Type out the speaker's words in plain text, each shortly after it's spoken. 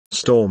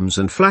Storms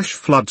and flash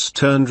floods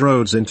turned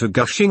roads into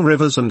gushing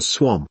rivers and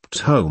swamped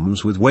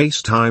homes with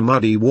waist-high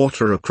muddy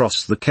water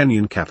across the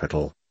Kenyan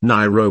capital,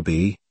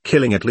 Nairobi,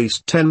 killing at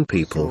least 10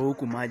 people.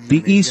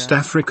 The East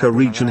Africa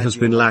region has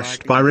been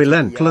lashed by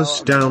relentless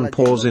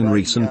downpours in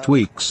recent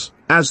weeks,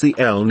 as the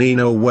El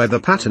Niño weather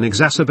pattern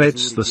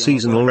exacerbates the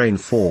seasonal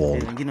rainfall.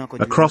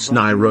 Across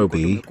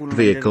Nairobi,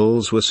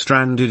 vehicles were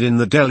stranded in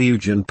the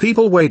deluge and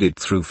people waded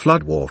through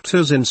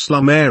floodwaters in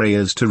slum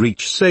areas to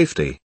reach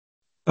safety.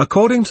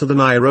 According to the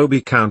Nairobi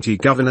County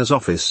Governor's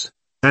Office,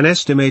 an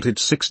estimated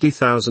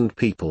 60,000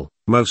 people,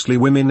 mostly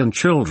women and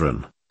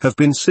children, have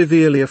been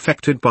severely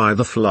affected by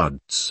the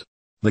floods.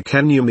 The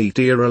Kenya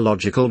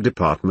Meteorological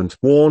Department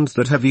warned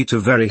that heavy to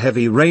very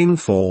heavy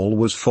rainfall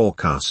was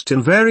forecast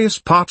in various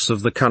parts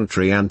of the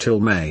country until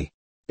May.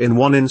 In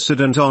one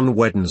incident on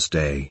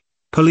Wednesday,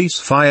 police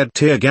fired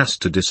tear gas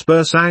to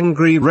disperse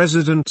angry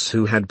residents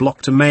who had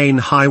blocked a main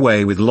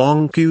highway with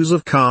long queues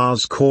of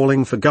cars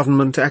calling for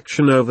government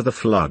action over the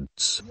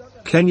floods.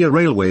 Kenya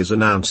Railways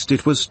announced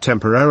it was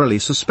temporarily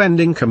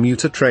suspending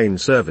commuter train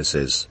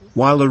services,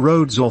 while the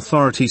Roads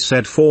Authority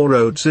said 4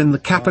 roads in the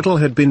capital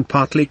had been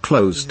partly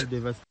closed.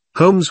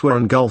 Homes were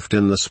engulfed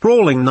in the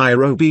sprawling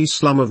Nairobi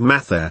slum of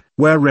Mathare,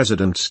 where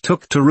residents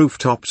took to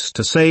rooftops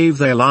to save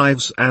their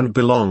lives and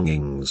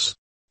belongings.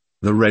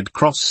 The Red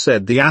Cross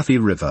said the Athi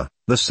River,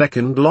 the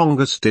second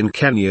longest in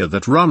Kenya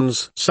that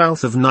runs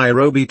south of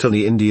Nairobi to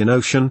the Indian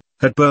Ocean,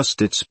 had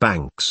burst its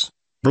banks,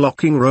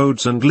 blocking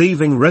roads and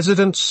leaving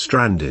residents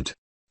stranded.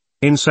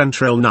 In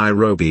central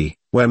Nairobi,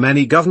 where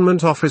many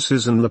government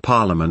offices and the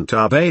parliament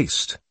are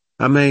based,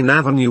 a main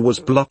avenue was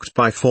blocked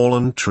by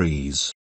fallen trees.